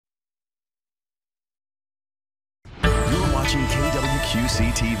watching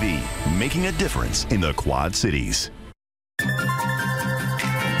KWQC TV, making a difference in the Quad Cities.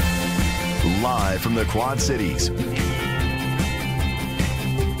 Live from the Quad Cities,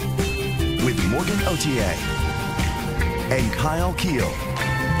 with Morgan Otier and Kyle Keel,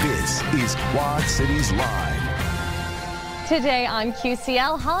 this is Quad Cities Live. Today on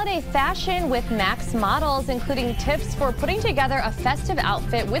QCL, holiday fashion with Max Models, including tips for putting together a festive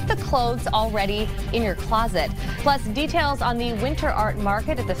outfit with the clothes already in your closet. Plus details on the Winter Art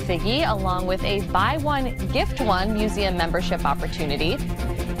Market at the Figge, along with a buy one, gift one museum membership opportunity.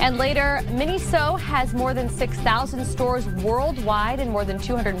 And later, Miniso has more than 6,000 stores worldwide and more than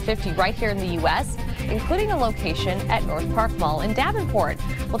 250 right here in the U.S., including a location at North Park Mall in Davenport.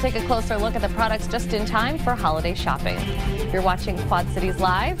 We'll take a closer look at the products just in time for holiday shopping. You're watching Quad Cities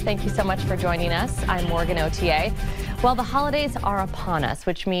Live. Thank you so much for joining us. I'm Morgan Otier. Well, the holidays are upon us,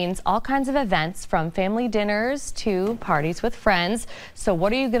 which means all kinds of events from family dinners to parties with friends. So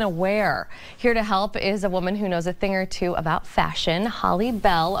what are you going to wear? Here to help is a woman who knows a thing or two about fashion, Holly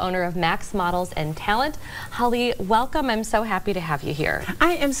Bell, owner of Max Models and Talent. Holly, welcome. I'm so happy to have you here.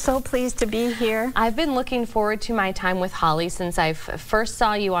 I am so pleased to be here. I've been looking forward to my time with Holly since I first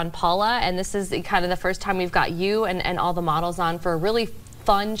saw you on Paula, and this is kind of the first time we've got you and all the models on for a really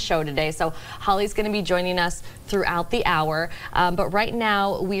fun show today. So Holly's going to be joining us throughout the hour, but right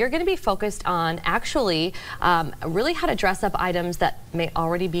now we are going to be focused on actually really how to dress up items that may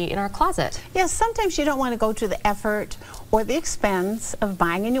already be in our closet. Yes, sometimes you don't want to go to the effort or the expense of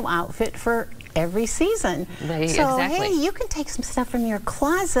buying a new outfit for every season. Right, so exactly. hey, you can take some stuff from your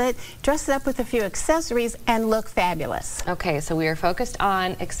closet, dress it up with a few accessories, and look fabulous. Okay, so we are focused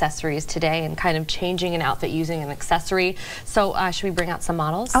on accessories today and kind of changing an outfit using an accessory. So should we bring out some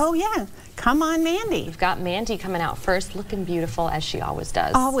models? Oh yeah, come on, Mandy. We've got Mandy coming out first, looking beautiful as she always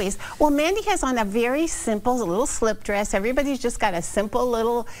does. Always. Well, Mandy has on a very simple little slip dress. Everybody's just got a simple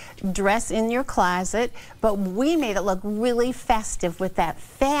little dress in your closet, but we made it look really festive with that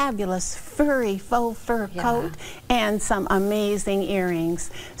fabulous furry faux fur coat and some amazing earrings.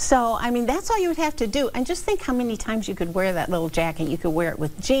 So, I mean, that's all you would have to do. And just think how many times you could wear that little jacket. You could wear it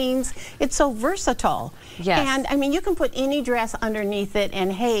with jeans. It's so versatile. Yes. And, I mean, you can put any dress underneath it,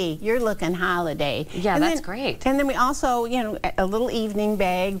 and hey, you're looking holiday. Yeah, and that's great. And then we also, you know, a little evening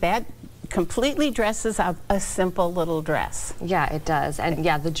bag that completely dresses up a simple little dress. Yeah, it does. And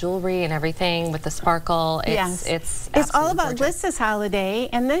yeah, the jewelry and everything with the sparkle, it's all about gorgeous. this holiday.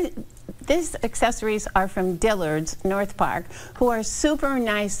 And these accessories are from Dillard's, North Park, who are super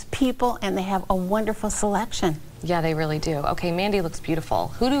nice people, and they have a wonderful selection. Yeah, they really do. Okay, Mandy looks beautiful.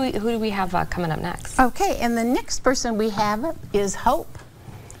 Who do we have coming up next? Okay, and the next person we have is Hope.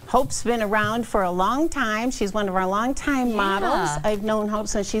 Hope's been around for a long time. She's one of our longtime models. I've known Hope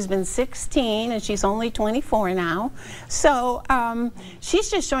since she's been 16, and she's only 24 now. So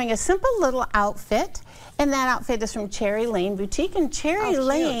she's just showing a simple little outfit, and that outfit is from Cherry Lane Boutique. And Cherry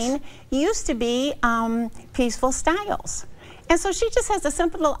Lane used to be Peaceful Styles. And so she just has a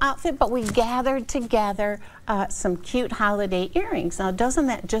simple little outfit, but we gathered together some cute holiday earrings. Now, doesn't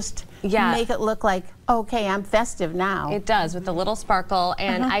that just make it look like, okay, I'm festive now? It does, with the little sparkle.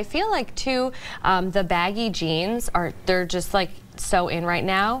 And I feel like, too, the baggy jeans they're just like so in right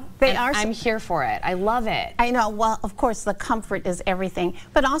now. They are. I'm here for it. I love it. I know. Well, of course, the comfort is everything.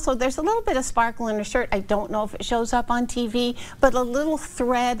 But also, there's a little bit of sparkle in her shirt. I don't know if it shows up on TV, but a little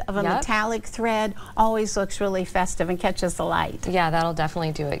thread of a metallic thread always looks really festive and catches the light. Yeah, that'll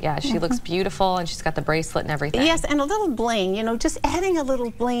definitely do it. Yeah, she looks beautiful, and she's got the bracelet and everything. Yes, and a little bling. You know, just adding a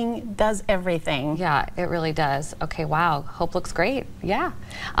little bling does everything. Yeah, it really does. Okay, wow. Hope looks great. Yeah.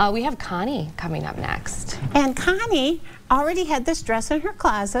 We have Connie coming up next. And Connie already had this dress in her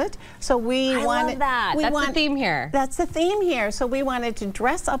closet, so we wanted. Love that. That's the theme here. That's the theme here. So we wanted to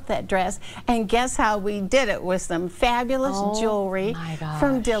dress up that dress, and guess how we did it? With some fabulous jewelry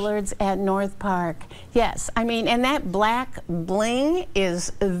from Dillard's at North Park. Yes, I mean, and that black bling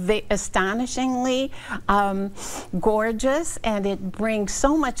is astonishingly gorgeous, and it brings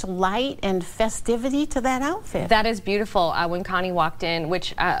so much light and festivity to that outfit. That is beautiful. When Connie walked in,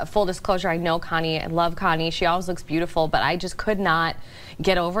 which full disclosure, I know Connie, I love Connie. She always looks beautiful, but I just could not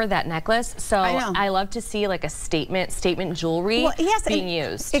get over that necklace. So I love to see like a statement jewelry being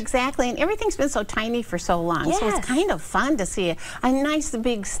used. Exactly, and everything's been so tiny for so long, so it's kind of fun to see a nice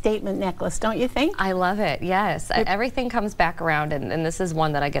big statement necklace, don't you think? I love it, yes. Everything comes back around, and this is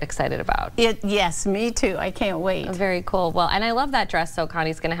one that I get excited about. Yes, me too. I can't wait. Very cool. Well, and I love that dress, so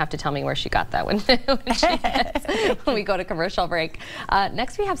Connie's going to have to tell me where she got that when we go to commercial break.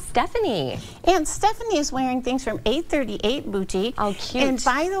 Next we have Stephanie. And Stephanie is wearing things from 8:30 838 Boutique. Oh, cute. And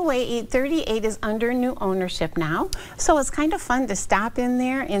by the way, 838 is under new ownership now, so it's kind of fun to stop in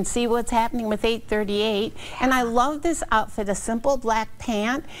there and see what's happening with 838. And I love this outfit, a simple black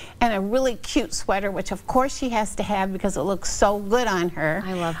pant and a really cute sweater, which of course she has to have because it looks so good on her.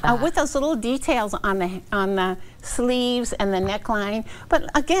 I love that. With those little details on the sleeves and the neckline. But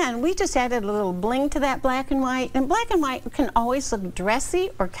again, we just added a little bling to that black and white. And black and white can always look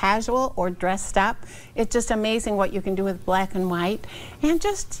dressy or casual or dressed up. It's just amazing what you can do with black and white. And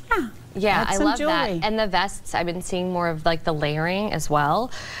just, yeah, I love jewelry. that. And the vests, I've been seeing more of like the layering as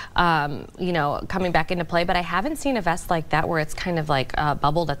well, you know, coming back into play. But I haven't seen a vest like that where it's kind of like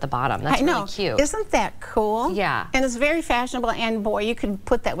bubbled at the bottom. That's really cute. Isn't that cool? Yeah. And it's very fashionable. And boy, you can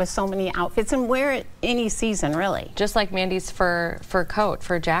put that with so many outfits and wear it any season, really. Just like Mandy's fur coat,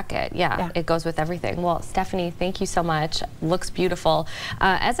 fur jacket. Yeah, it goes with everything. Well, Stephanie, thank you so much. Looks beautiful.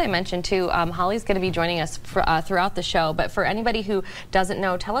 As I mentioned too, Holly's going to be joining us throughout the show. But for anybody who doesn't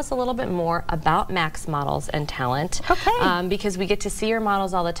know, tell us a little bit more about Max Models and Talent. Okay. Because we get to see your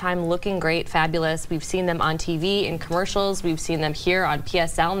models all the time looking great, fabulous. We've seen them on TV in commercials. We've seen them here on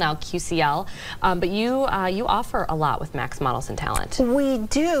PSL, now QCL. But you offer a lot with Max Models and Talent. We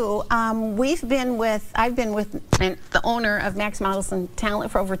do. I've been with the owner of Max Models and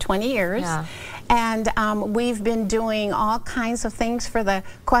Talent for over 20 years. Yeah. And we've been doing all kinds of things for the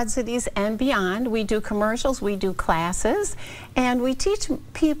Quad Cities and beyond. We do commercials, we do classes, and we teach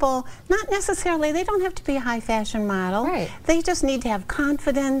people, not necessarily, they don't have to be a high fashion model. Right. They just need to have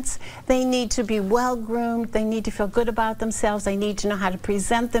confidence. They need to be well groomed. They need to feel good about themselves. They need to know how to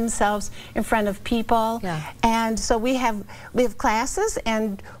present themselves in front of people. Yeah. And so we have classes,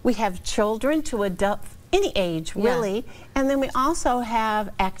 and we have children to adult, any age really, and then we also have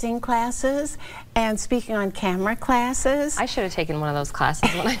acting classes and speaking on camera classes. I should have taken one of those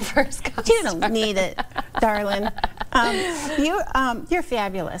classes when I first got You don't need it, darling. You're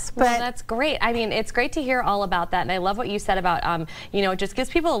fabulous. But well, that's great. I mean, it's great to hear all about that, and I love what you said about, you know, it just gives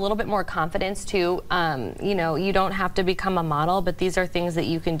people a little bit more confidence too. You know, you don't have to become a model, but these are things that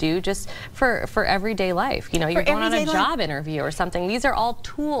you can do just for everyday life. You know, you're going on a job interview or something. These are all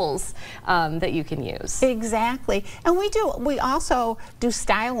tools that you can use. Exactly. And we also do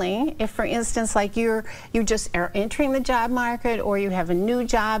styling. If, for instance, like you just are entering the job market, or you have a new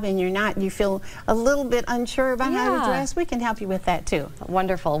job and you feel a little bit unsure about how to dress, we can help you with that too.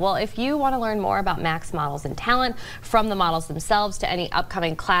 Wonderful. Well, if you want to learn more about Max Models and Talent, from the models themselves to any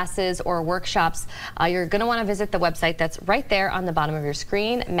upcoming classes or workshops, you're going to want to visit the website that's right there on the bottom of your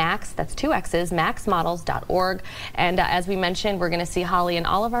screen. Max, that's 2 X's, maxmodels.org. And as we mentioned, we're going to see Holly and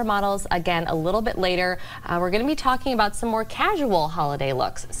all of our models again a little bit later. We're going to be talking about some more casual holiday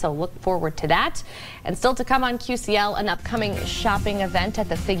looks, so look forward to that. And still to come on QCL, an upcoming shopping event at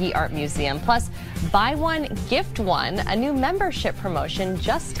the Figge Art Museum. Plus, buy one, gift one, a new membership promotion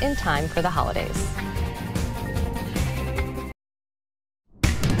just in time for the holidays.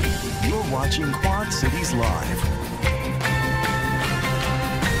 You're watching Quad Cities Live.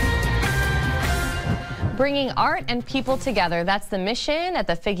 Bringing art and people together, that's the mission at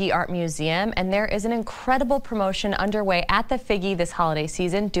the Figge Art Museum, and there is an incredible promotion underway at the Figge this holiday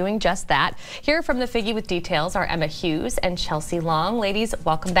season doing just that. Here from the Figge with details are Emma Hughes and Chelsea Long. Ladies,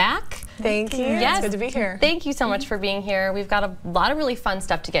 welcome back. Thank you. Yes. It's good to be here. Thank you so much for being here. We've got a lot of really fun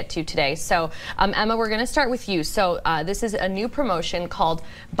stuff to get to today. So, Emma, we're going to start with you. So, this is a new promotion called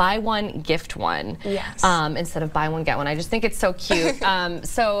Buy One, Gift One. Yes. Instead of Buy One, Get One. I just think it's so cute.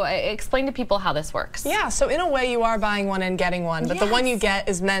 So, explain to people how this works. Yeah, so in a way you are buying one and getting one, but the one you get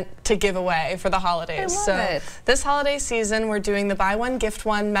is meant to give away for the holidays. I love it. This holiday season we're doing the Buy One, Gift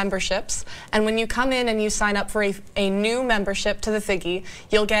One memberships, and when you come in and you sign up for a new membership to the Figge,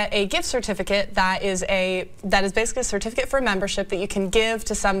 you'll get a gift certificate that is basically a certificate for membership that you can give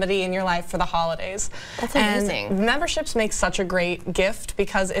to somebody in your life for the holidays. That's amazing. And memberships make such a great gift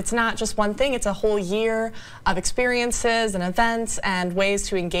because it's not just one thing, it's a whole year of experiences and events and ways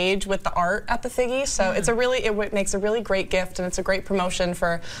to engage with the art at the Figge. So it makes a really great gift, and it's a great promotion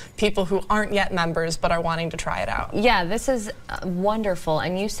for people who aren't yet members but are wanting to try it out. Yeah, this is wonderful.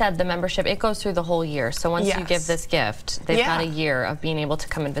 And you said the membership, it goes through the whole year. So once you give this gift, they've got a year of being able to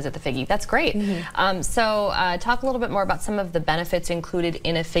come and visit the Figge. That's great. So talk a little bit more about some of the benefits included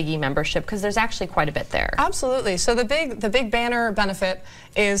in a Figge membership, because there's actually quite a bit there. Absolutely. So the big banner benefit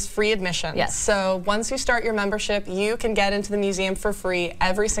is free admission. Yes. So once you start your membership, you can get into the museum for free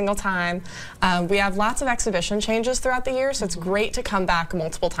every single time. We have lots of exhibition changes throughout the year, so it's great to come back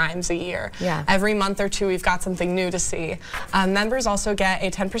multiple times a year. Yeah. Every month or two we've got something new to see. Members also get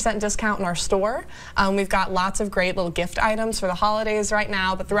a 10% discount in our store. We've got lots of great little gift items for the holidays right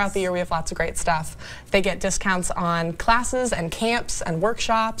now, but throughout the the year. We have lots of great stuff. They get discounts on classes and camps and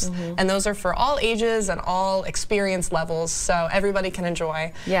workshops, and those are for all ages and all experience levels, so everybody can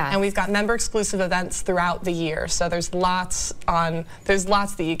enjoy. Yeah. And we've got member-exclusive events throughout the year, so there's lots that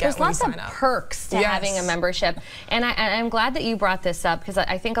you get when you sign up. There's lots of perks to having a membership, and I'm glad that you brought this up, because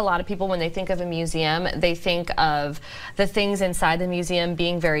I think a lot of people, when they think of a museum, they think of the things inside the museum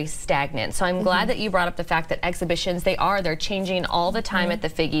being very stagnant. So I'm glad that you brought up the fact that exhibitions, they're changing all the time at the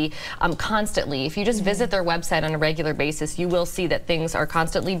Figge, constantly. If you just visit their website on a regular basis, you will see that things are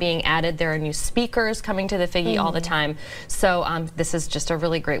constantly being added. There are new speakers coming to the Figge all the time. So this is just a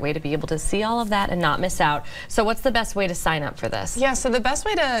really great way to be able to see all of that and not miss out. So what's the best way to sign up for this? Yeah, so the best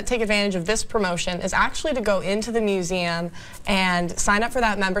way to take advantage of this promotion is actually to go into the museum and sign up for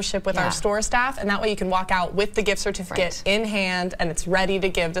that membership with our store staff, and that way you can walk out with the gift certificate in hand and it's ready to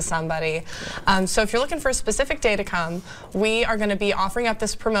give to somebody. So if you're looking for a specific day to come, we are going to be offering up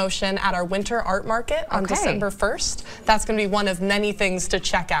this promotion at our Winter Art Market on December 1st. That's going to be one of many things to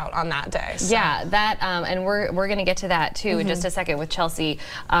check out on that day. So. Yeah, that and we're going to get to that too in just a second with Chelsea.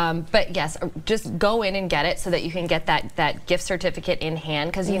 But yes, just go in and get it so that you can get that gift certificate in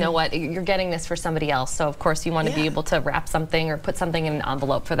hand, because you know what, you're getting this for somebody else, so of course you want to be able to wrap something or put something in an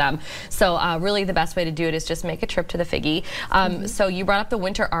envelope for them. So really the best way to do it is just make a trip to the Figge. So you brought up the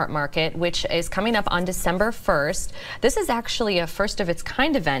Winter Art Market, which is coming up on December 1st. This is actually a first of its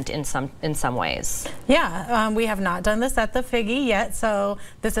kind event in some ways. Yeah, we have not done this at the Figge yet, so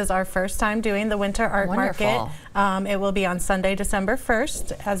this is our first time doing the Winter Art Market. It will be on Sunday, December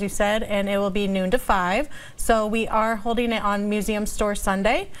 1st, as you said, and it will be noon to 5. So we are holding it on Museum Store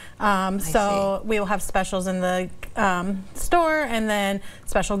Sunday. So we will have specials in the store, and then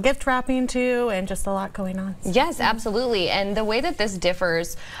special gift wrapping too, and just a lot going on. Yes, absolutely. And the way that this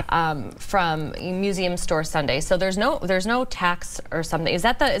differs from Museum Store Sunday, so there's no tax or something. Is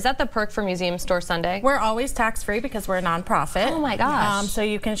that the perk for Museum Store Sunday? We're always tax-free because we're a nonprofit. Oh my gosh! So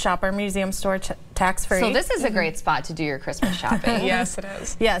you can shop our museum store tax-free. So this is a great spot to do your Christmas shopping. Yes, it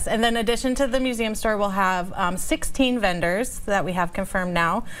is. Yes, and then in addition to the museum store, we'll have 16 vendors that we have confirmed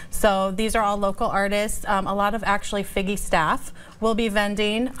now. So these are all local artists. A lot of actually Figge staff will be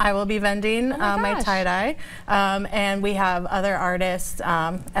vending. I will be vending my tie-dye, and we have other artists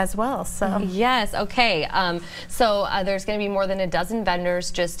as well. So yes, okay. So there's going to be more than a dozen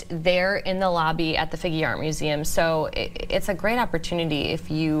vendors just there in the lobby at the Figge Art Museum. So it's a great opportunity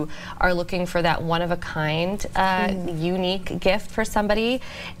if you are looking for that one-of-a-kind, unique gift for somebody.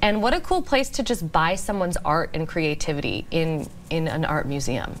 And what a cool place to just buy someone's art and creativity in an art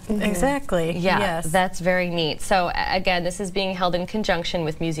museum. Exactly. Yeah, yes. That's very neat. So again, this is being held in conjunction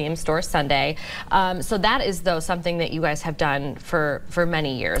with Museum Store Sunday. So that is, though, something that you guys have done for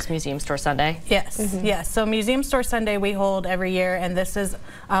many years, Museum Store Sunday? Yes, yes. So Museum Store Sunday we hold every year, and this is,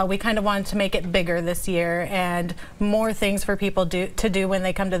 we kind of wanted to make it bigger this year and more things for people to do when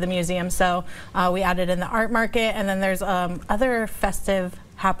they come to the museum. So we added in the art market, and then there's other festive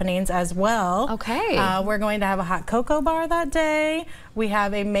happenings as well. Okay. We're going to have a hot cocoa bar that day. We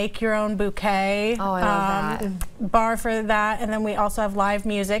have a make your own bouquet bar for that, and then we also have live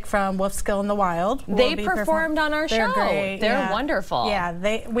music from Wolfskill in the Wild. They performed on our show. Great. They're wonderful.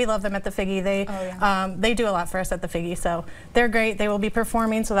 Yeah, we love them at the Figge. They do a lot for us at the Figge, so they're great. They will be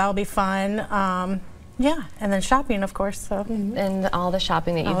performing, so that'll be fun. Yeah, and then shopping, of course. So and all the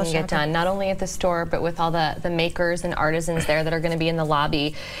shopping that you can get done, not only at the store, but with all the makers and artisans there that are going to be in the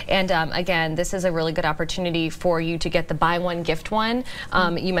lobby. And again, this is a really good opportunity for you to get the buy one, gift one.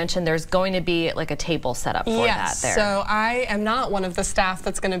 You mentioned there's going to be like a table set up for that there. So I am not one of the staff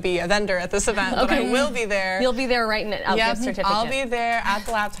that's going to be a vendor at this event, but I will be there. You'll be there writing a gift certificate. I'll be there at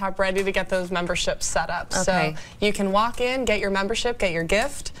the laptop ready to get those memberships set up. So you can walk in, get your membership, get your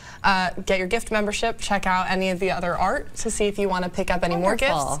gift membership, check out any of the other art to see if you want to pick up any more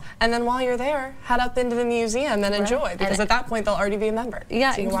gifts. And then while you're there, head up into the museum and enjoy, because at that point they'll already be a member.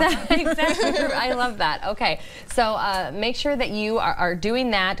 Yeah, so exactly. I love that. Okay, so make sure that you are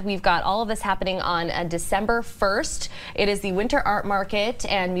doing that. We've got all of this happening on December 1st. It is the Winter Art Market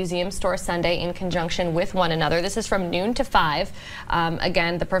and Museum Store Sunday in conjunction with one another. This is from noon to 5.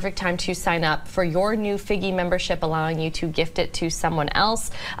 Again, the perfect time to sign up for your new Figge membership, allowing you to gift it to someone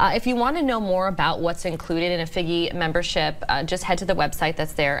else. If you want to know more about what's included in a Figge membership, just head to the website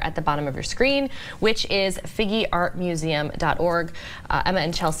that's there at the bottom of your screen, which is FiggeArtMuseum.org. Emma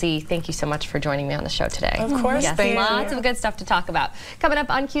and Chelsea, thank you so much for joining me on the show today. Of course, yes, lots of good stuff to talk about. Coming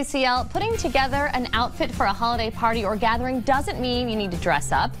up on QCL, putting together an outfit for a holiday party or gathering doesn't mean you need to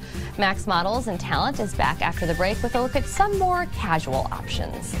dress up. Max Models and Talent is back after the break with a look at some more casual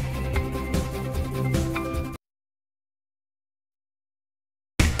options.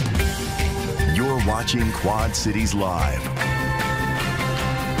 reaching Quad Cities live.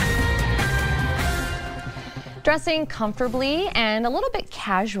 Dressing comfortably and a little bit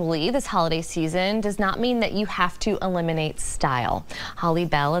casually this holiday season does not mean that you have to eliminate style. Holly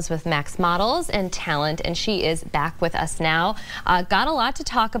Bell is with Max Models and Talent, and she is back with us now. Got a lot to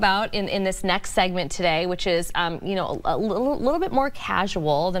talk about in this next segment today, which is, you know, a little bit more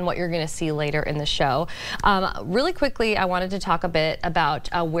casual than what you're going to see later in the show. Really quickly, I wanted to talk a bit about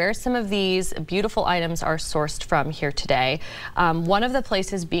where some of these beautiful items are sourced from here today. One of the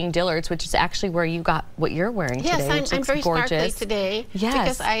places being Dillard's, which is actually where you got what you're wearing. Yes, today, I'm very gorgeous. sparkly today.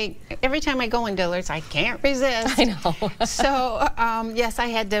 Yes. Because every time I go in Dillard's, I can't resist. I know. So, yes, I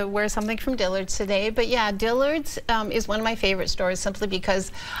had to wear something from Dillard's today. But yeah, Dillard's is one of my favorite stores simply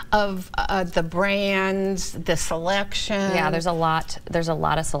because of the brands, the selection. Yeah, there's a lot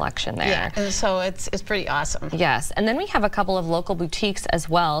of selection there. Yeah, and so it's pretty awesome. Yes, and then we have a couple of local boutiques as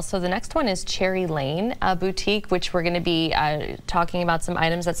well. So the next one is Cherry Lane Boutique, which we're going to be talking about some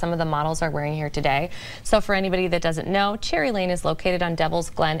items that some of the models are wearing here today. So for anybody that doesn't know, Cherry Lane is located on Devil's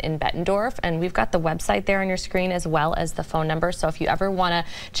Glen in Bettendorf, and we've got the website there on your screen as well as the phone number. So if you ever want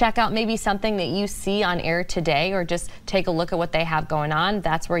to check out maybe something that you see on air today or just take a look at what they have going on,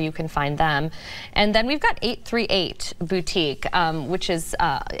 that's where you can find them. And then we've got 838 Boutique, which is,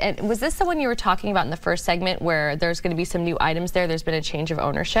 was this the one you were talking about in the first segment where there's going to be some new items there? There's been a change of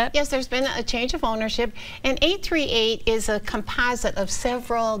ownership? Yes, there's been a change of ownership, and 838 is a composite of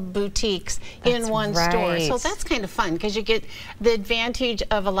several boutiques in one store. So that's kind of fun because you get the advantage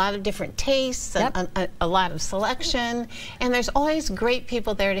of a lot of different tastes, and a lot of selection, and there's always great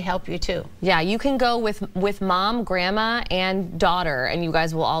people there to help you too. Yeah, you can go with mom, grandma, and daughter, and you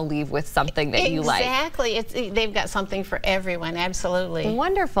guys will all leave with something that you like. Exactly. They've got something for everyone. Absolutely.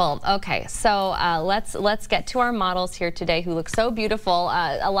 Wonderful. Okay, so let's get to our models here today who look so beautiful.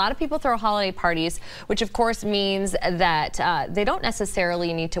 A lot of people throw holiday parties, which of course means that they don't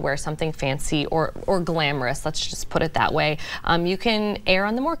necessarily need to wear something fancy or glamorous. Let's just put it that way. You can err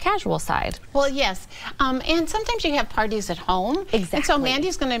on the more casual side. Well, yes. And sometimes you have parties at home. Exactly. And so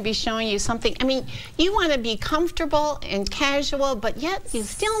Mandy's going to be showing you something. I mean, you want to be comfortable and casual, but yet you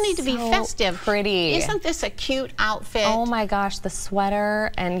still need to be festive. Pretty. Isn't this a cute outfit? Oh my gosh, the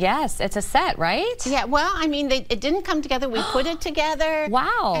sweater. And yes, it's a set, right? Yeah, well, I mean, it didn't come together. We put it together.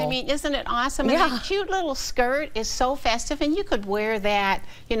 Wow. I mean, isn't it awesome? Yeah. And that cute little skirt is so festive, and you could wear that,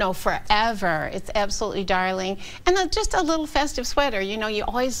 you know, forever. It's absolutely darling. And just a little festive sweater. You know, you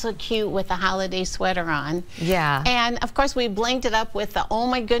always look cute with a holiday sweater on. Yeah. And of course, we blinged it up with the, oh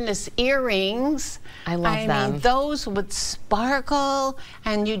my goodness, earrings. I love them. I mean, those would sparkle,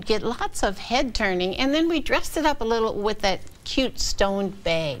 and you'd get lots of head turning. And then we dressed it up a little with that cute stone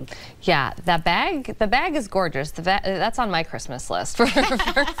bag. Yeah, the bag is gorgeous. That's on my Christmas list for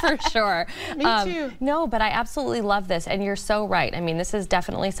sure. Me too. No, but I absolutely love this, and you're so right. I mean, this is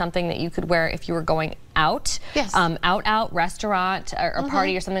definitely something that you could wear if you were going out, yes. out restaurant or a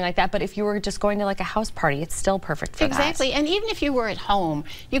party or something like that. But if you were just going to like a house party, it's still perfect for that. Exactly, and even if you were at home,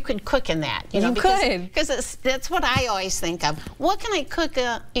 you could cook in that. You know, because that's what I always think of. What can I cook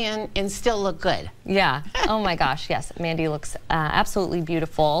in and still look good? Yeah. Oh my gosh. Yes, Mandy looks absolutely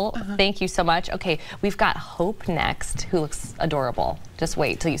beautiful. Thank you so much. Okay, we've got Hope next, who looks adorable. Just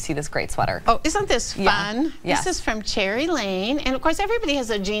wait till you see this great sweater. Oh, isn't this fun? Yeah. Yes. This is from Cherry Lane, and of course everybody has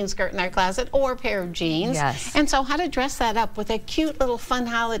a jean skirt in their closet or a pair of jeans. Yes. And so how to dress that up with a cute little fun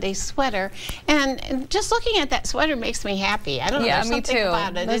holiday sweater, and just looking at that sweater makes me happy. I don't know, there's something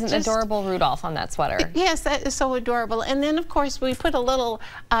about it. There's an adorable Rudolph on that sweater. Yes, that is so adorable. And then of course we put a little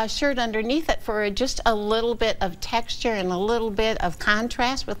shirt underneath it for just a little bit of texture and a little bit of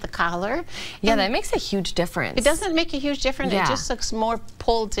contrast with the collar. Yeah, and that makes a huge difference. it doesn't make a huge difference. Yeah. It just looks more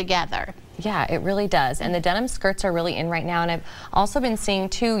pulled together. Yeah, it really does. And the denim skirts are really in right now. And I've also been seeing,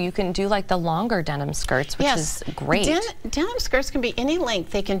 too, you can do like the longer denim skirts, which is great. Denim skirts can be any length.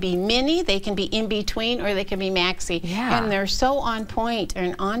 They can be mini, they can be in between, or they can be maxi. Yeah. And they're so on point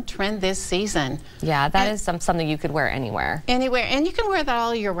and on trend this season. Yeah, that is something you could wear anywhere. Anywhere. And you can wear that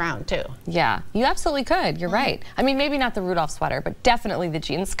all year round, too. Yeah, you absolutely could. You're right. I mean, maybe not the Rudolph sweater, but definitely the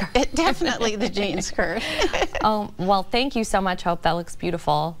jean skirt. Definitely the jean skirt. Oh, well, thank you so much, Hope. That looks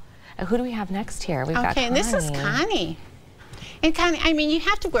beautiful. Who do we have next here? We've got Okay, and this is Connie. And Connie, I mean, you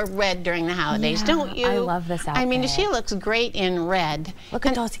have to wear red during the holidays, don't you? I love this outfit. I mean, she looks great in red. Look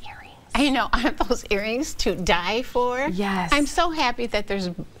at those earrings. I know, aren't those earrings to die for? Yes. I'm so happy that there's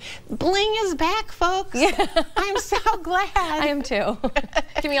bling is back, folks. Yeah. I'm so glad. I am too.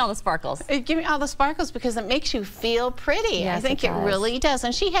 Give me all the sparkles. Give me all the sparkles because it makes you feel pretty. Yes, I think it really does.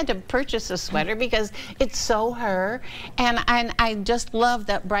 And she had to purchase a sweater because it's so her. And I just love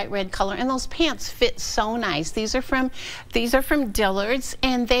that bright red color. And those pants fit so nice. These are from Dillard's,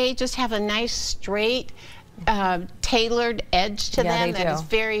 and they just have a nice straight tailored edge to them that is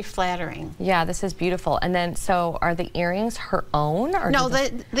very flattering. Yeah, this is beautiful. And then, so are the earrings her own? Or no,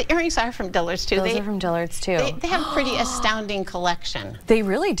 the earrings are from Dillard's too. Those are from Dillard's too. They have a pretty astounding collection. They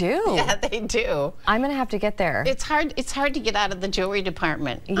really do. Yeah, they do. I'm gonna have to get there. It's hard to get out of the jewelry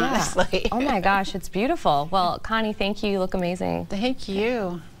department, honestly. Oh my gosh, it's beautiful. Well, Connie, thank you. You look amazing. Thank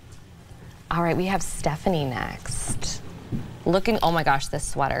you. All right, we have Stephanie next. Looking, oh my gosh, this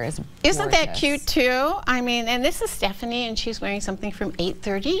sweater is Isn't gorgeous. that cute too? I mean, and this is Stephanie, and she's wearing something from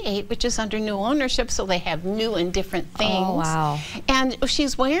 838, which is under new ownership, so they have new and different things. Oh, wow. And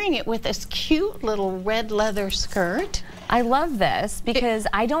she's wearing it with this cute little red leather skirt. I love this because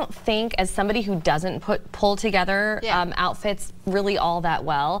I don't think, as somebody who doesn't pull together outfits really all that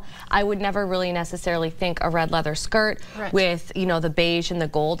well, I would never really necessarily think a red leather skirt with, you know, the beige and the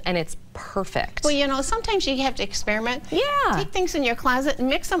gold, and it's perfect. Well, you know, sometimes you have to experiment. Yeah. Take things in your closet and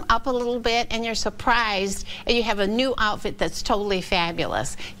mix them up a little bit, and you're surprised, and you have a new outfit that's totally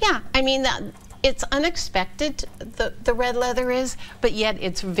fabulous. Yeah, I mean, it's unexpected, the red leather is, but yet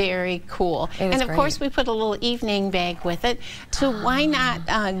it's very cool. And of course, we put a little evening bag with it, so why not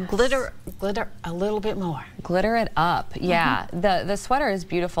glitter a little bit more? Glitter it up, yeah. The sweater is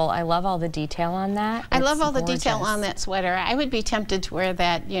beautiful. I love all the detail on that. I love all the detail on that sweater. I would be tempted to wear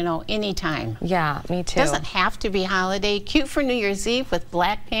that, you know, anytime. Yeah, me too. Doesn't have to be holiday. Cute for New Year's Eve with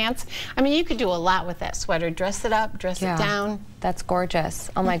black pants. I mean, you could do a lot with that sweater. Dress it up, dress it down. That's gorgeous.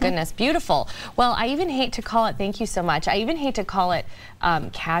 Oh my goodness, beautiful. Well, I even hate to call it, thank you so much, I even hate to call it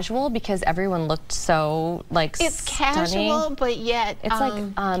casual because everyone looked so like it's stunning. Casual, but yet it's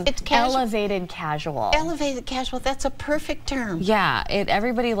like it's elevated casual. Elevated casual, that's a perfect term. Yeah,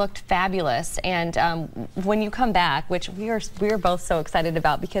 everybody looked fabulous, and when you come back, which we are both so excited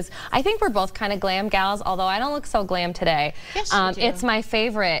about because I think we're both kind of glam gals, although I don't look so glam today. Yes, you do. It's my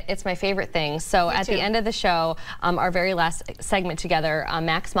favorite thing. So at the end of the show, our very last segment together,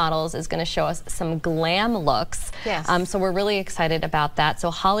 Max Models is going to show us some glam looks. Yes. So we're really excited about that.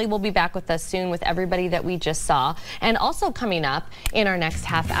 So Holly will be back with us soon with everybody that we just saw. And also coming up in our next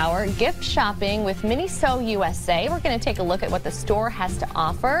half hour, gift shopping with Miniso USA. We're going to take a look at what the store has to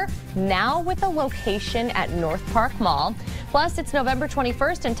offer now with a location at North Park Mall. Plus, it's November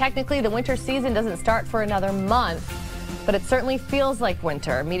 21st, and technically the winter season doesn't start for another month. But it certainly feels like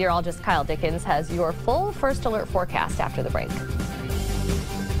winter. Meteorologist Kyle Dickens has your full First Alert forecast after the break.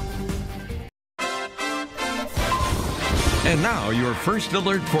 And now your First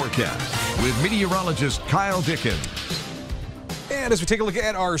Alert forecast with meteorologist Kyle Dickens. And as we take a look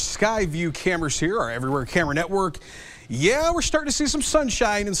at our Skyview cameras here, our Everywhere Camera Network, yeah, we're starting to see some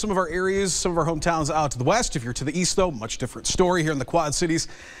sunshine in some of our areas, some of our hometowns out to the west. If you're to the east, though, much different story here in the Quad Cities.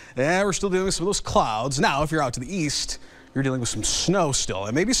 Yeah, we're still dealing with some of those clouds. Now, if you're out to the east, you're dealing with some snow still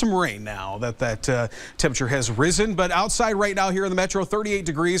and maybe some rain now that temperature has risen. But outside right now here in the metro, 38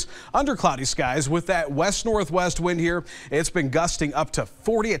 degrees under cloudy skies with that west-northwest wind here. It's been gusting up to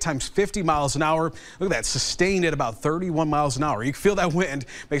 40, at times 50 miles an hour. Look at that, sustained at about 31 miles an hour. You can feel that wind.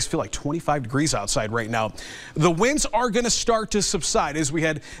 Makes it feel like 25 degrees outside right now. The winds are going to start to subside as we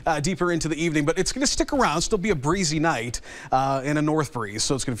head deeper into the evening, but it's going to stick around, still be a breezy night and a north breeze.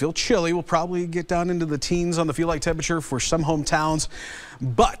 So it's going to feel chilly. We'll probably get down into the teens on the feel like temperature for some hometowns,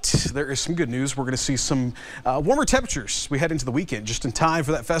 but there is some good news. We're going to see some warmer temperatures. We head into the weekend just in time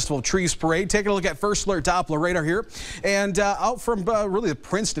for that Festival of Trees parade. Taking a look at First Alert Doppler radar here, and out from really the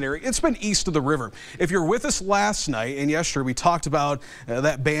Princeton area. It's been east of the river. If you're with us last night and yesterday, we talked about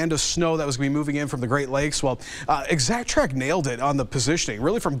that band of snow that was going to be moving in from the Great Lakes. Well, Exact Track nailed it on the positioning,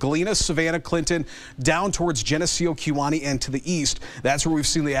 really from Galena, Savannah, Clinton, down towards Geneseo, Kewanee, and to the east. That's where we've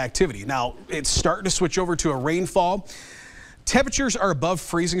seen the activity. Now, it's starting to switch over to a rainfall. Temperatures are above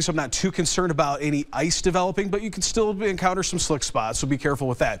freezing, so I'm not too concerned about any ice developing, but you can still encounter some slick spots, so be careful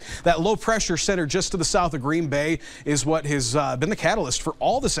with that. That low pressure center just to the south of Green Bay is what has been the catalyst for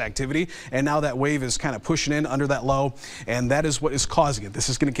all this activity, and now that wave is kind of pushing in under that low, and that is what is causing it. This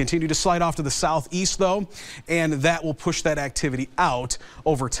is going to continue to slide off to the southeast, though, and that will push that activity out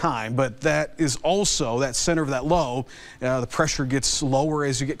over time, but that is also that center of that low. The pressure gets lower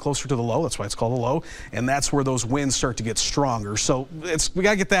as you get closer to the low. That's why it's called a low, and that's where those winds start to get strong. longer. So we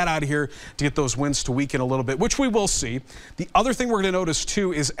got to get that out of here to get those winds to weaken a little bit, which we will see. The other thing we're going to notice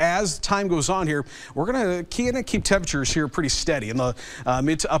too is as time goes on here, we're going to keep temperatures here pretty steady in the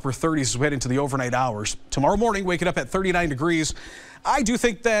mid to upper 30s as we head into the overnight hours. Tomorrow morning, waking up at 39 degrees. I do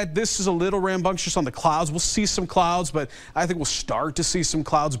think that this is a little rambunctious on the clouds. We'll see some clouds, but I think we'll start to see some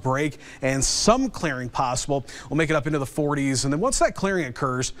clouds break and some clearing possible. We'll make it up into the 40s. And then once that clearing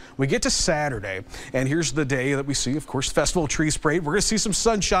occurs, we get to Saturday. And here's the day that we see, of course, Festival of Trees Parade. We're going to see some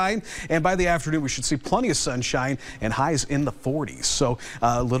sunshine. And by the afternoon, we should see plenty of sunshine and highs in the 40s. So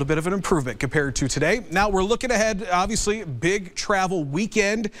a little bit of an improvement compared to today. Now we're looking ahead, obviously, big travel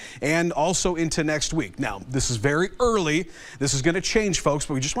weekend and also into next week. Now, this is very early. This is going to change, folks,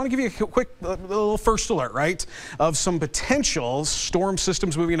 but we just want to give you a quick little first alert, right, of some potential storm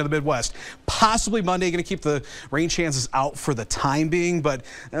systems moving into the Midwest. Possibly Monday, going to keep the rain chances out for the time being, but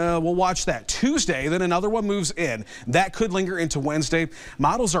we'll watch that. Tuesday, then another one moves in. That could linger into Wednesday.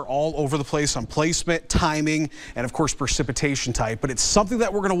 Models are all over the place on placement, timing, and of course precipitation type, but it's something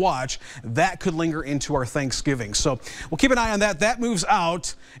that we're going to watch. That could linger into our Thanksgiving. So we'll keep an eye on that. That moves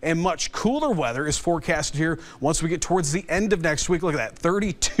out, and much cooler weather is forecasted here once we get towards the end of next week. Look at that,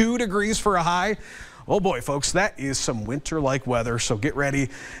 32 degrees for a high. Oh boy, folks, that is some winter-like weather, so get ready.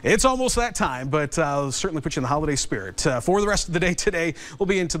 It's almost that time, but certainly put you in the holiday spirit. For the rest of the day today, we'll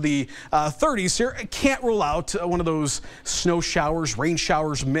be into the 30s here. I can't rule out one of those snow showers, rain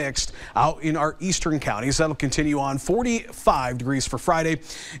showers mixed out in our eastern counties. That'll continue on. 45 degrees for Friday.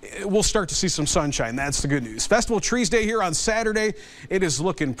 We'll start to see some sunshine. That's the good news. Festival of Trees Day here on Saturday. It is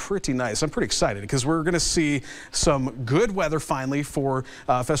looking pretty nice. I'm pretty excited because we're going to see some good weather finally for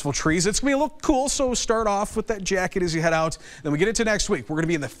Festival of Trees. It's going to be a little cool, so start off with that jacket as you head out. Then we get into next week. We're going to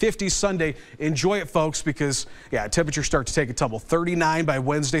be in the 50s Sunday. Enjoy it, folks, because, yeah, temperatures start to take a tumble. 39 by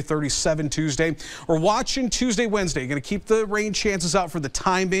Wednesday, 37 Tuesday. We're watching Tuesday, Wednesday. Going to keep the rain chances out for the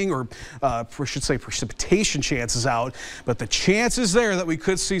time being, or I should say precipitation chances out. But the chances there that we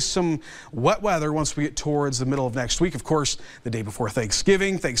could see some wet weather once we get towards the middle of next week. Of course, the day before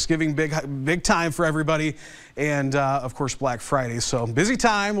Thanksgiving. Thanksgiving, big time for everybody. And, of course, Black Friday. So busy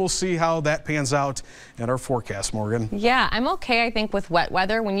time. We'll see how that pans out in our forecast, Morgan. Yeah, I'm okay, I think, with wet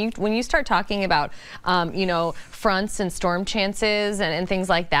weather. When you start talking about, you know, fronts and storm chances and things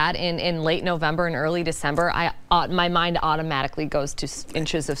like that in late November and early December, my mind automatically goes to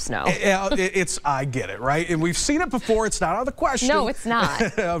inches of snow. I get it, right? And we've seen it before. It's not out of the question. No, it's not.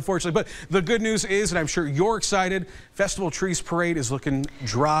 Unfortunately. But the good news is, and I'm sure you're excited, Festival of Trees Parade is looking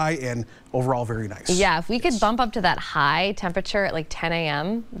dry and overall very nice. Yeah, if we could bump up to that high temperature at like 10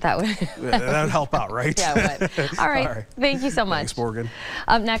 a.m., that would help out, right? Yeah, it would. All right. Thank you so much. Thanks, Morgan.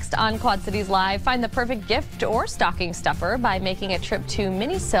 Up next on Quad Cities Live, find the perfect gift or stocking stuffer by making a trip to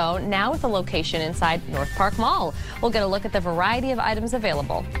Miniso, now with a location inside North Park Mall. We'll get a look at the variety of items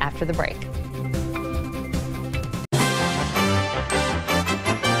available after the break.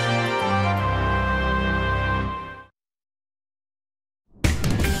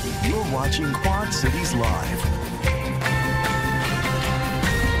 You're watching Quad Cities Live.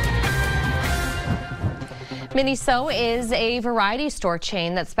 Miniso is a variety store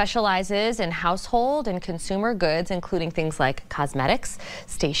chain that specializes in household and consumer goods, including things like cosmetics,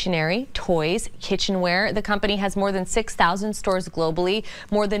 stationery, toys, kitchenware. The company has more than 6,000 stores globally,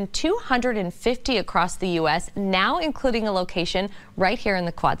 more than 250 across the U.S., now including a location right here in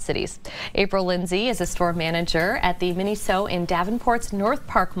the Quad Cities. April Lindsay is a store manager at the Miniso in Davenport's North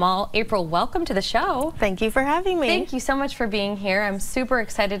Park Mall. April, welcome to the show. Thank you for having me. Thank you so much for being here. I'm super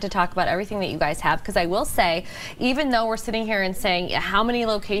excited to talk about everything that you guys have, because I will say, even though we're sitting here and saying how many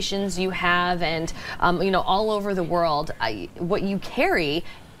locations you have and you know, all over the world, what you carry,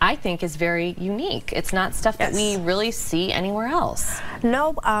 I think, is very unique. It's not stuff that we really see anywhere else.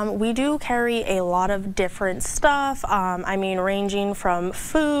 No, we do carry a lot of different stuff. I mean, ranging from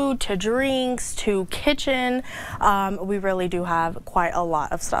food to drinks to kitchen. We really do have quite a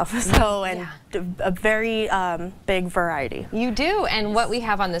lot of stuff. So, and a very big variety. You do, and what we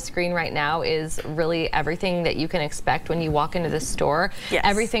have on the screen right now is really everything that you can expect when you walk into the store. Yes.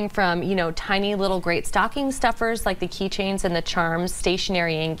 Everything from, you know, tiny little great stocking stuffers like the keychains and the charms,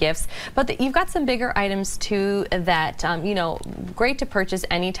 stationery and gifts, but you've got some bigger items too that, you know, great to purchase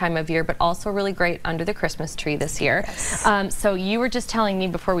any time of year, but also really great under the Christmas tree this year. Yes. So you were just telling me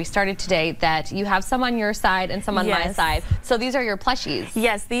before we started today that you have some on your side and some on my side. So these are your plushies.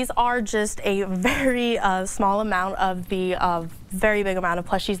 Yes, these are just a very small amount of the very big amount of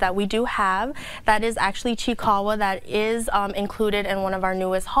plushies that we do have. That is actually Chiikawa. That is included in one of our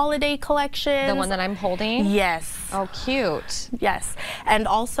newest holiday collections. The one that I'm holding? Yes. Oh, cute. Yes. And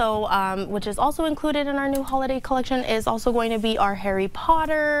also, which is also included in our new holiday collection, is also going to be our Harry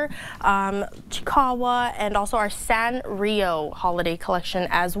Potter, Chiikawa, and also our Sanrio holiday collection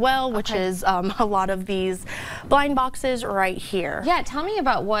as well, which is a lot of these blind boxes right here. Yeah, tell me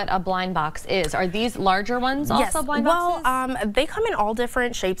about what a blind box is. Are these larger ones also blind boxes? Well, they come in all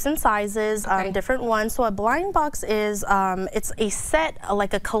different shapes and sizes, different ones. So a blind box is, it's a set,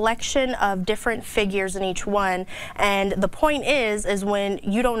 like a collection of different figures in each one. And the point is when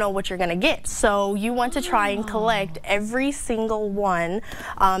you don't know what you're going to get. So you want to try and collect every single one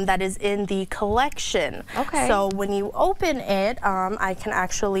that is in the collection. Okay. So when you open it, I can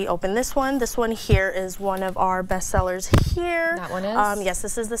actually open this one. This one here is one of our bestsellers here. That one is? Yes,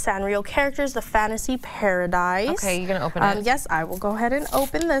 this is the Sanrio characters, the Fantasy Paradise. Okay, you're going to open it? Yes, I will go ahead and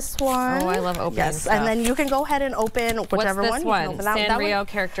open this one. Oh, I love opening Yes, stuff. and then you can go ahead and open whichever What's this one. one? You can open Sanrio one.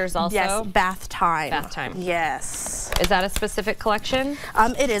 characters also? Yes, Bath Time. Bath Time. Yes. Is that a specific collection?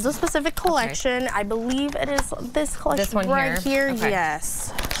 It is a specific collection. I believe it is this collection This one right here. Okay.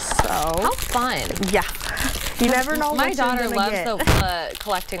 Yes. So. How fun. Yeah. You never know My what daughter you're gonna loves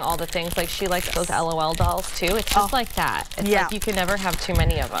collecting all the things. Like, she likes those LOL dolls too. It's just like that. It's like you can never have too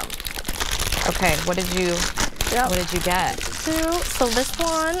many of them. Okay, what did you get? So this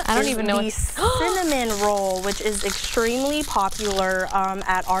one, I don't even know the cinnamon roll, which is extremely popular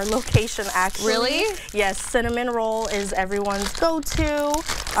at our location, actually. Really? Yes, cinnamon roll is everyone's go-to.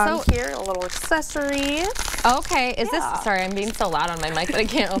 Here, a little accessory. Okay, is this, sorry, I'm being so loud on my mic that I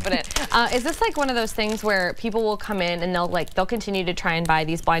can't open it. Is this like one of those things where people will come in and they'll continue to try and buy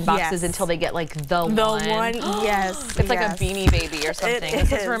these blind boxes until they get like the one? Yes. It's like a Beanie Baby or something.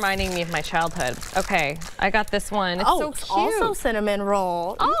 This is reminding me of my childhood. Okay, I got this one. It's so cute. Also cinnamon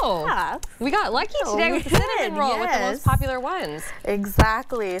roll. Oh, yeah. We got lucky today with the cinnamon roll with the most popular ones.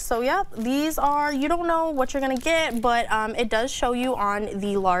 Exactly. So, yep, these are, you don't know what you're going to get, but it does show you on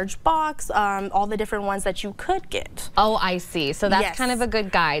the large box all the different ones that you could get. Oh, I see. So that's kind of a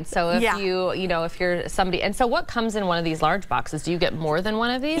good guide. So if if you're somebody, and so what comes in one of these large boxes? Do you get more than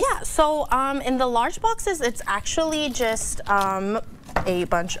one of these? Yeah. So in the large boxes, it's actually just a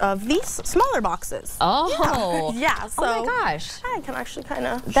bunch of these smaller boxes. Oh. Yeah. So oh my gosh. I can actually kind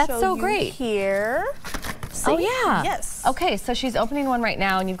of That's show so you great. Here. See? Oh yeah. Yes. Okay, so she's opening one right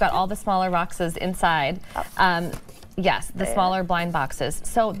now, and you've got all the smaller boxes inside. Yes, the smaller blind boxes.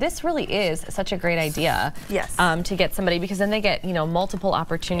 So this really is such a great idea. Yes. To get somebody, because then they get, multiple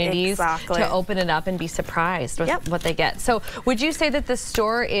opportunities to open it up and be surprised with what they get. So would you say that the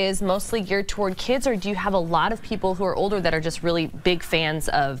store is mostly geared toward kids, or do you have a lot of people who are older that are just really big fans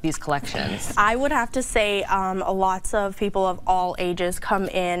of these collections? I would have to say lots of people of all ages come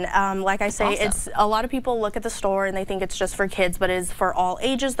in. Like I say, it's a lot of people look at the store and they think it's just for kids, but it's for all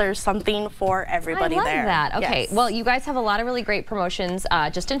ages. There's something for everybody there. I love that. Okay, yes. well, you guys have a lot of really great promotions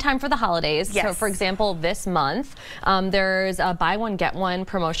just in time for the holidays. Yes. So, for example, this month, there's a buy one, get one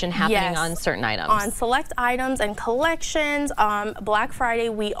promotion happening on certain items. On select items and collections. Black Friday,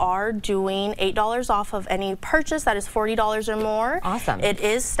 we are doing $8 off of any purchase that is $40 or more. Awesome. It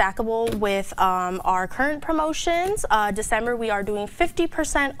is stackable with our current promotions. December, we are doing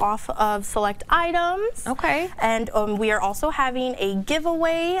 50% off of select items. Okay. And we are also having a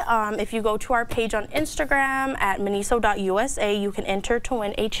giveaway. If you go to our page on Instagram at Miniso.USA, you can enter to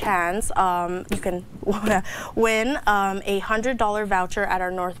win a chance. You can win a $100 voucher at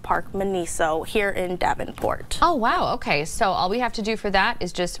our North Park Miniso here in Davenport. Oh, wow. Okay. So all we have to do for that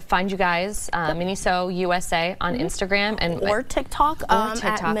is just find you guys, Miniso USA on Instagram or TikTok, at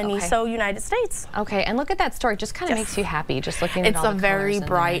Miniso United States. Okay. And look at that store. It just kind of makes you happy just looking at all the colors. It's a very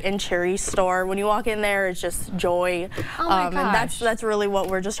bright and cheery store. When you walk in there, it's just joy. Oh my gosh. And that's really what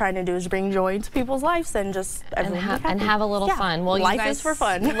we're just trying to do, is bring joy into people's lives and just and have a little fun. Well, life is for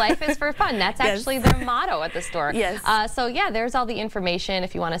fun. Life is for fun. That's actually their motto at the store. Yes. So yeah, there's all the information.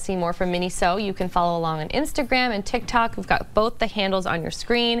 If you want to see more from Miniso, you can follow along on Instagram and TikTok. We've got both the handles on your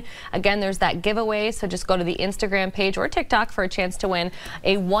screen. Again, there's that giveaway, so just go to the Instagram page or TikTok for a chance to win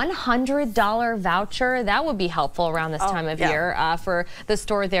a $100 voucher. That would be helpful around this time of year for the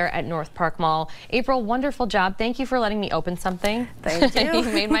store there at North Park Mall. April, wonderful job. Thank you for letting me open something. Thank you. You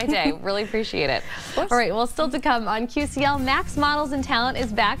made my day. Really appreciate it. All right, well, still to come on QCL, Max Models and Talent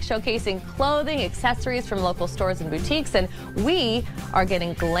is back, showcasing clothing, accessories from local stores and boutiques, and we are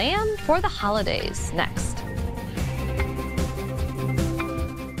getting glam for the holidays next.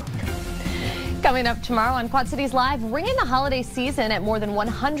 Coming up tomorrow on Quad Cities Live, ringing the holiday season at more than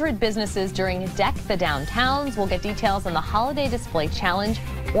 100 businesses during Deck the Downtowns. We'll get details on the Holiday Display Challenge,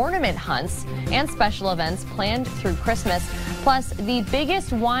 ornament hunts, and special events planned through Christmas. Plus, the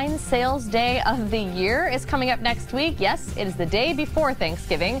biggest wine sales day of the year is coming up next week. Yes, it is the day before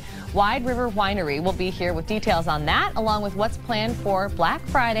Thanksgiving. Wide River Winery will be here with details on that, along with what's planned for Black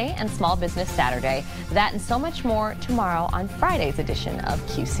Friday and Small Business Saturday. That and so much more tomorrow on Friday's edition of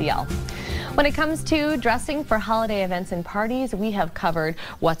QCL. When it comes to dressing for holiday events and parties, we have covered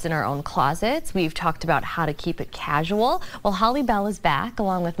what's in our own closets. We've talked about how to keep it casual. Well, Holly Bell is back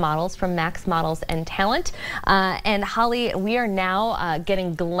along with models from Max Models and Talent. And Holly, we are now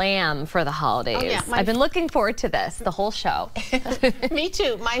getting glam for the holidays. Oh, yeah, I've been looking forward to this the whole show. Me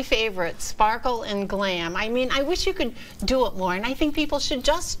too. My favorite, sparkle and glam. I mean, I wish you could do it more, and I think people should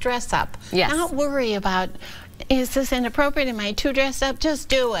just dress up. Yes. Not worry about, is this inappropriate? Am I too dressed up? Just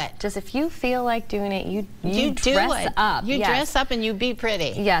do it. Just if you feel like doing it, you do dress it. up. You dress up and you be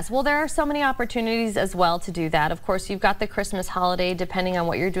pretty. Yes. Well, there are so many opportunities as well to do that. Of course, you've got the Christmas holiday, depending on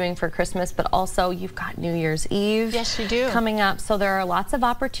what you're doing for Christmas, but also you've got New Year's Eve. Yes, you do. Coming up. So there are lots of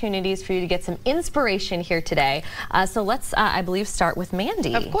opportunities for you to get some inspiration here today. So let's, I believe, start with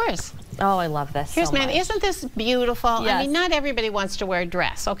Mandy. Of course. Oh, I love this. Here's so Mandy. much. Isn't this beautiful? Yes. I mean, not everybody wants to wear a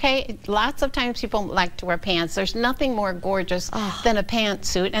dress, okay? Lots of times people like to wear pants. There's nothing more gorgeous than a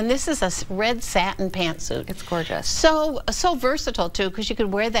pantsuit, and this is a red satin pantsuit. It's gorgeous. So versatile too, because you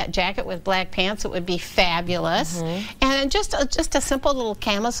could wear that jacket with black pants. It would be fabulous, and just a simple little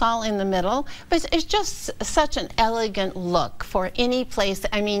camisole in the middle. But it's just such an elegant look for any place.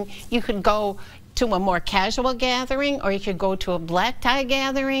 I mean, you could go to a more casual gathering, or you could go to a black tie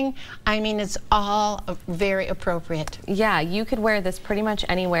gathering. I mean, it's all very appropriate. Yeah, you could wear this pretty much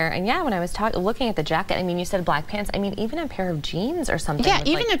anywhere. And yeah, when I was looking at the jacket, I mean, you said black pants. I mean, even a pair of jeans or something. Yeah,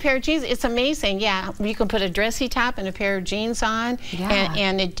 even a pair of jeans. It's amazing. Yeah, you can put a dressy top and a pair of jeans on,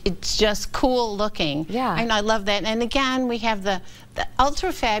 and it's just cool looking. Yeah, and I love that. And again, we have the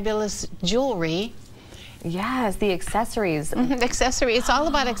ultra fabulous jewelry. Yes, the accessories. Accessories. It's all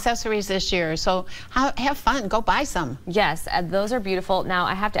about accessories this year. So have fun. Go buy some. Yes, those are beautiful. Now,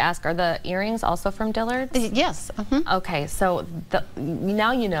 I have to ask, are the earrings also from Dillard's? Yes. Okay, so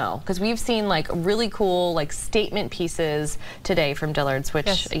now you know, because we've seen like really cool like statement pieces today from Dillard's,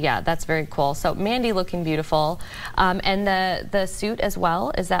 which, yeah, that's very cool. So Mandy looking beautiful. And the suit as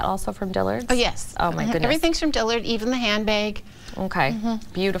well, is that also from Dillard's? Oh, yes. Oh, my goodness. Everything's from Dillard, even the handbag. Okay,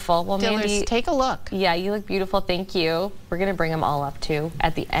 beautiful. Well, Dillard's, Mandy, take a look. Yeah, you look beautiful. Thank you. We're going to bring them all up too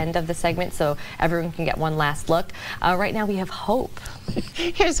at the end of the segment, so everyone can get one last look. Right now we have Hope.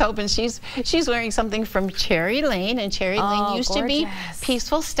 Here's Hope, and she's wearing something from Cherry Lane, and Cherry Lane used to be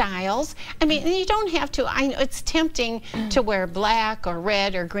Peaceful Styles. I mean, you don't have to. I know it's tempting to wear black or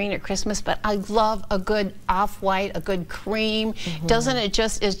red or green at Christmas, but I love a good off-white, a good cream. Doesn't it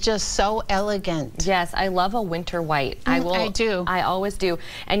just is just so elegant? Yes, I love a winter white. I do. I always do.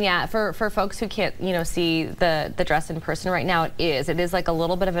 And yeah, for folks who can't, you know, see the dress in person right now, it is like a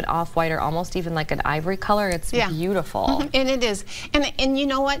little bit of an off-white or almost even like an ivory color. It's beautiful. And it is. And you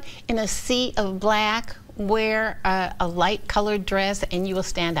know what? In a sea of black, wear a light colored dress and you will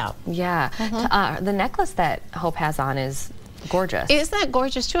stand out. Yeah. The necklace that Hope has on is gorgeous. Isn't that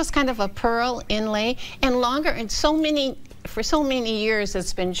gorgeous too? It's kind of a pearl inlay and longer, and for so many years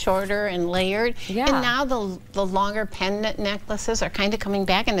it's been shorter and layered. Yeah. And now the longer pendant necklaces are kind of coming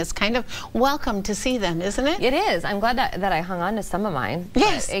back, and it's kind of welcome to see them, isn't it? It is. I'm glad that I hung on to some of mine.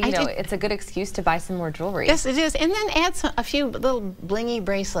 Yes. You know, it's a good excuse to buy some more jewelry. Yes, it is. And then add a few little blingy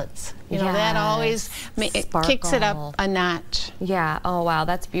bracelets. You know, that always kicks it up a notch. Yeah. Oh, wow.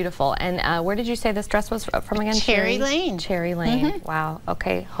 That's beautiful. And where did you say this dress was from again? Cherry Lane. Cherry Lane. Wow.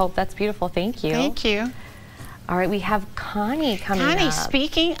 Okay. Hope, that's beautiful. Thank you. Thank you. All right, we have Connie coming up. Connie,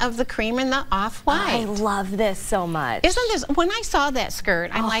 speaking of the cream and the off-white. I love this so much. Isn't this, when I saw that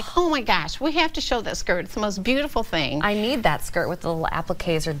skirt, I'm like, oh my gosh, we have to show that skirt. It's the most beautiful thing. I need that skirt with the little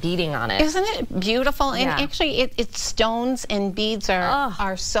appliques or beading on it. Isn't it beautiful? And actually, it's stones and beads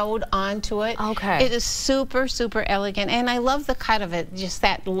are sewed onto it. Okay. It is super, super elegant. And I love the cut of it. Just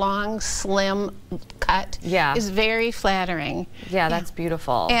that long, slim cut is very flattering. Yeah, that's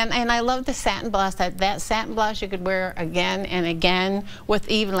beautiful. And I love the satin blouse. That satin blouse you could wear again and again with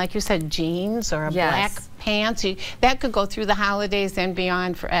even, like you said, jeans or a black pants. That could go through the holidays and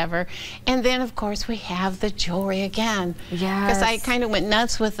beyond forever. And then, of course, we have the jewelry again. Yes. Because I kind of went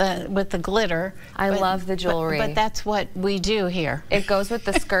nuts with the glitter. I love the jewelry. But that's what we do here. It goes with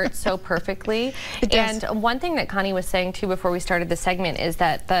the skirt so perfectly. It does. And one thing that Connie was saying too before we started the segment is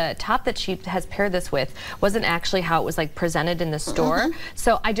that the top that she has paired this with wasn't actually how it was like presented in the store.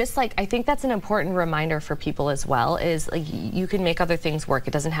 So I think that's an important reminder for people as well, is like you can make other things work.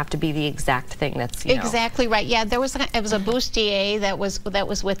 It doesn't have to be the exact thing that's, you know. Exactly right. Yeah, it was a bustier that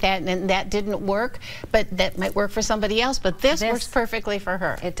was with that, and that didn't work, but that might work for somebody else. But this works perfectly for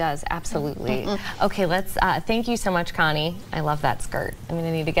her. It does, absolutely. Okay, let's thank you so much, Connie. I love that skirt. I'm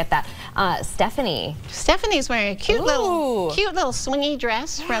gonna need to get that. Stephanie. Stephanie's wearing a cute little swingy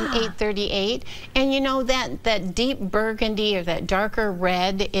dress from 838, and you know that deep burgundy or that darker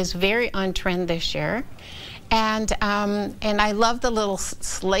red is very on trend this year. And I love the little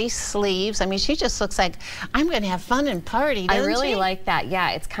lace sleeves. I mean, she just looks like I'm going to have fun and party, doesn't she? I really like that.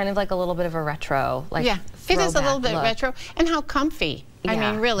 Yeah, it's kind of like a little bit of a retro, like yeah, it is a little bit retro, and how comfy. I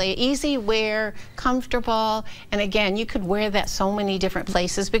mean, really easy wear, comfortable, and again, you could wear that so many different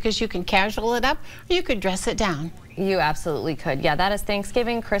places because you can casual it up or you could dress it down. You absolutely could. Yeah, that is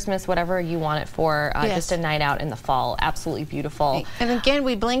Thanksgiving, Christmas, whatever you want it for, just a night out in the fall. Absolutely beautiful. And again,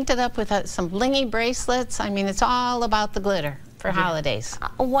 we blinked it up with some blingy bracelets. I mean, it's all about the glitter for holidays.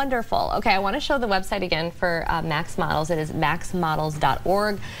 Wonderful. Okay, I want to show the website again for Max Models. It is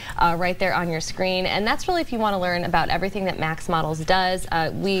maxmodels.org, right there on your screen. And that's really if you want to learn about everything that Max Models does.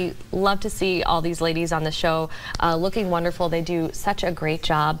 We love to see all these ladies on the show looking wonderful. They do such a great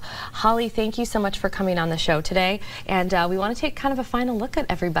job. Holly, thank you so much for coming on the show today. And we want to take kind of a final look at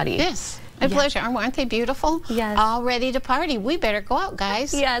everybody. Yes. My pleasure. Aren't they beautiful? Yes. All ready to party. We better go out,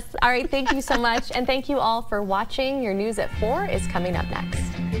 guys. Yes. All right. Thank you so much. And thank you all for watching. Your news at 4 is coming up next.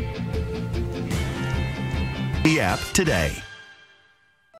 The app today.